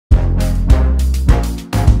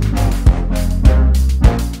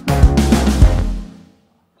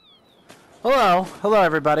Hello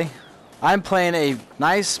everybody. I'm playing a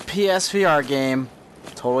nice PSVR game,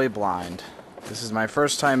 totally blind. This is my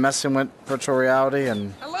first time messing with virtual reality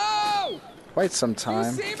in quite some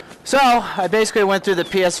time. So, I basically went through the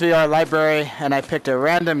PSVR library and I picked a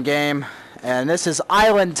random game, and this is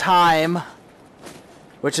Island Time,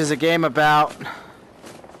 which is a game about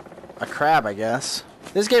a crab, I guess.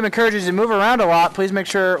 This game encourages you to move around a lot. Please make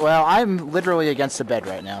sure, well, I'm literally against the bed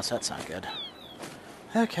right now, so that's not good.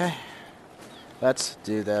 Okay. Let's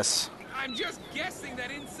do this. I'm just guessing that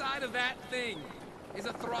inside of that thing is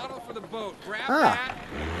a throttle for the boat. Grab that,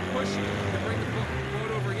 push it, and bring the boat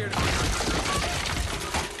over here to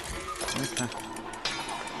Okay.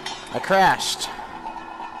 I crashed.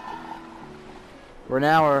 We're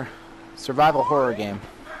now a survival horror game.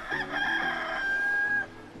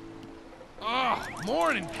 Oh,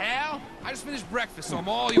 morning, pal. I just finished breakfast, so I'm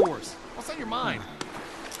all yours. What's on your mind?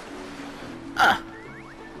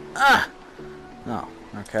 Oh,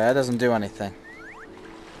 okay, that doesn't do anything.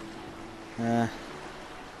 Right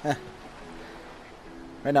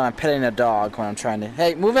now I'm petting a dog when I'm trying to...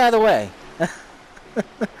 Hey, move out of the way!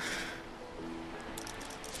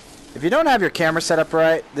 If you don't have your camera set up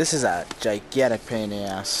right, this is a gigantic pain in the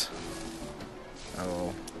ass.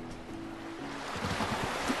 Oh.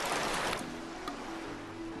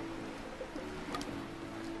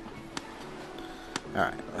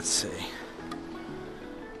 Alright, let's see.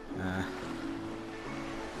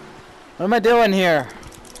 What am I doing here?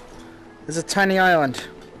 This is a tiny island.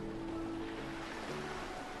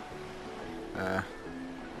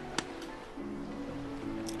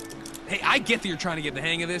 Hey, I get that you're trying to get the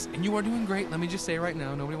hang of this, and you are doing great. Let me just say right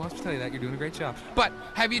now, nobody wants to tell you that. You're doing a great job. But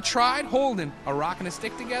have you tried holding a rock and a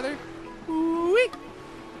stick together? Ooh-wee.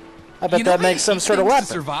 I bet that makes some sort of weapon.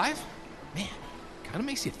 To survive? Man, kind of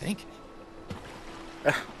makes you think.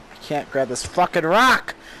 I can't grab this fucking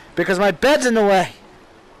rock because my bed's in the way.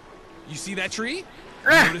 You see that tree?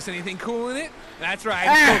 Notice anything cool in it? That's right,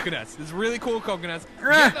 it's coconuts. There's really cool coconuts.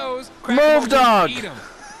 Get those, crack Move, them open, dog. eat them.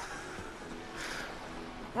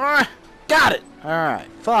 Got it. Alright,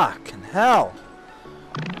 fucking hell.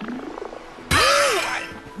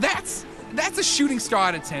 That's a shooting star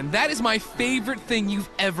out of 10. That is my favorite thing you've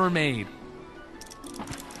ever made.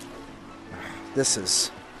 This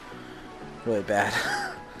is really bad.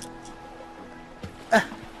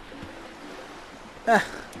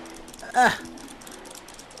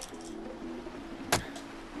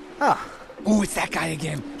 Ooh, it's that guy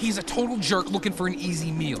again. He's a total jerk looking for an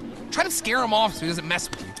easy meal. Try to scare him off so he doesn't mess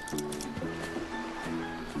with you.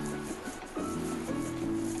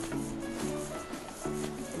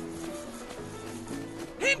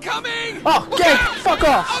 Incoming! Oh, Look get out! fuck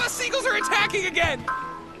off! Oh, the seagulls are attacking again!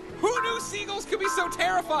 Who knew seagulls could be so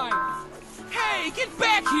terrifying? Hey, get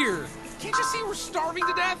back here! Can't you see we're starving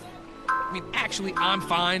to death? I mean, actually, I'm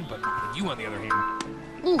fine, but you, on the other hand,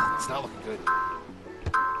 ooh, it's not looking good.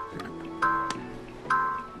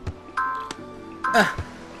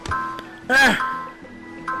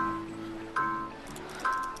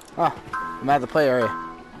 Oh, I'm out of the play area.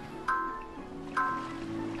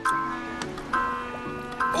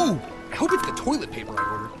 Ooh, I hope it's the toilet paper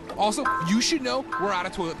I ordered. Also, you should know we're out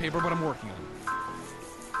of toilet paper, but I'm working on it.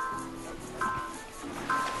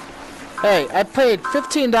 Hey, I paid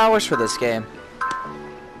 $15 for this game.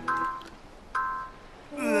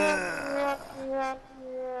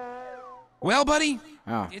 Well, buddy,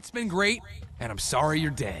 Oh. it's been great, and I'm sorry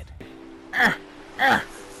you're dead.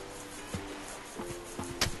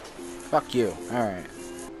 Fuck you. Alright.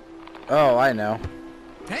 Oh, I know.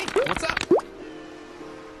 Hey, what's up?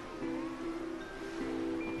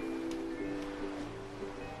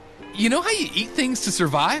 You know how you eat things to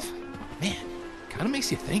survive? Man, kind of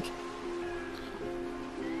makes you think.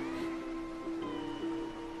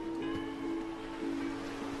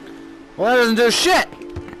 Well, that doesn't do shit!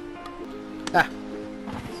 Ah.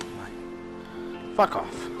 Fuck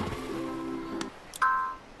off.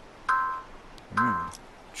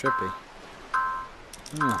 Trippy.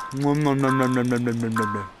 Nom nom nom nom nom nom nom nom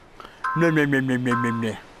nom. Nom nom nom nom nom nom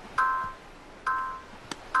nom.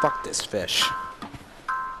 Fuck this fish.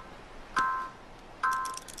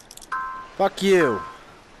 Fuck you.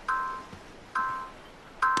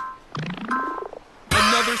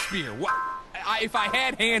 Another spear. What? If I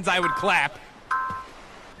had hands, I would clap.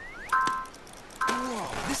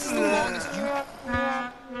 Whoa, this is the longest you...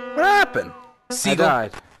 What happened? Seagull. I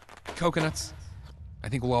died. Coconuts. I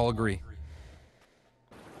think we'll all agree.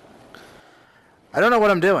 I don't know what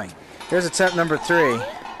I'm doing. Here's attempt number 3.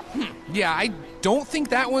 Yeah, I don't think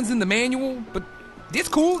that one's in the manual, but it's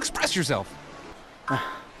cool. Express yourself.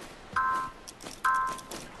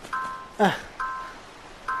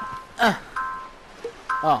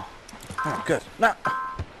 Oh. Oh, good. No.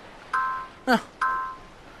 No.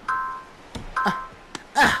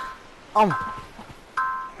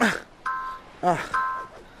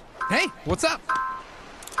 Hey, what's up?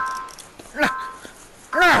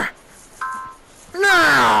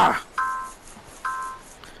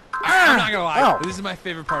 I'm not gonna lie, this is my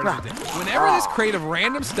favorite part of the day. Whenever this crate of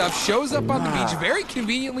random stuff shows up on the beach very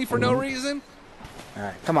conveniently for no reason.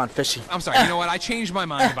 Alright, come on, fishy. I'm sorry, you know what? I changed my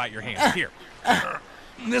mind about your hands. Here.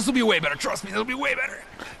 This will be way better. Trust me, this will be way better.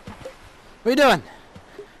 What are you doing?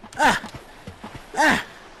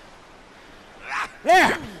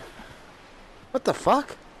 What the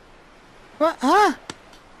fuck? What? Huh?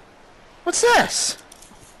 What's this?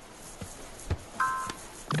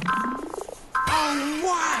 Oh,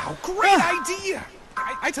 wow. Great idea.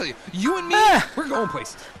 I tell you, you and me, we're going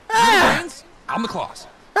places. You're the brains, I'm the claws.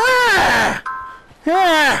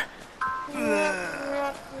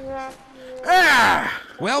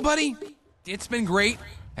 Well, buddy, it's been great,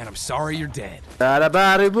 and I'm sorry you're dead. We're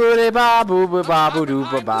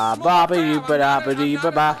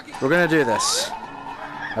gonna do this.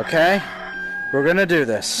 Okay? We're gonna do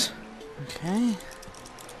this. Okay?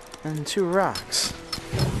 And 2 rocks.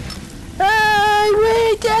 Hey,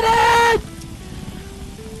 we did it!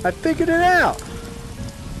 I figured it out.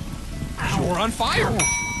 You're on fire.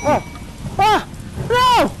 Oh! Ah!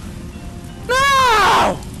 No!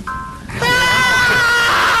 No!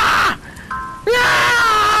 Ah!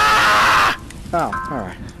 Ah! Oh,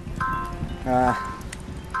 alright.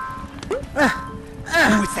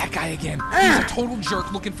 Ooh, it's that guy again. He's a total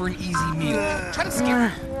jerk looking for an easy meal. Try to scare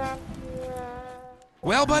him.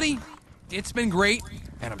 Well, buddy, it's been great,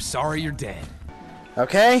 and I'm sorry you're dead.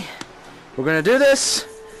 Okay? We're gonna do this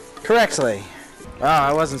correctly. Oh,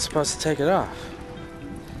 I wasn't supposed to take it off.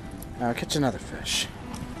 Now catch another fish.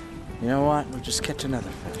 You know what? We'll just catch another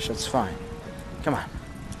fish. That's fine. Come on.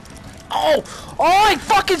 Oh! Oh, I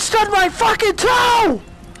fucking stubbed my fucking toe!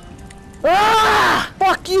 Ah!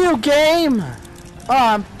 Fuck you, game! Oh,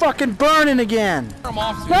 I'm fucking burning again. I'm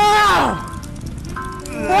off soon. No!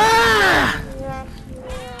 Ah!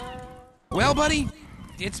 Well, buddy,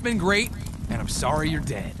 it's been great, and I'm sorry you're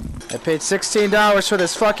dead. I paid $16 for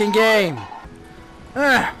this fucking game.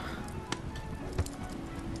 Ah!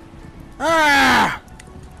 Ah!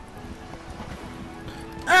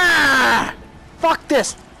 Ah! Fuck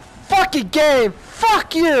this fucking game!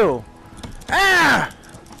 Fuck you! Ah!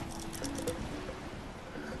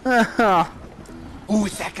 Ooh,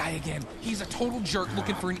 it's that guy again. He's a total jerk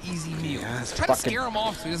looking for an easy meal. Try to scare him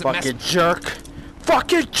off so he doesn't mess fucking jerk!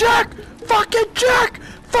 Fucking jerk! Fucking jerk!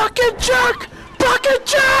 Fucking jerk! Fucking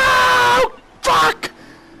jerk! Fuck!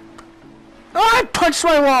 Oh, I punched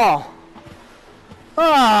my wall!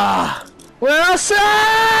 Ah!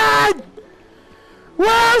 Wilson!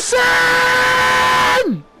 Wilson!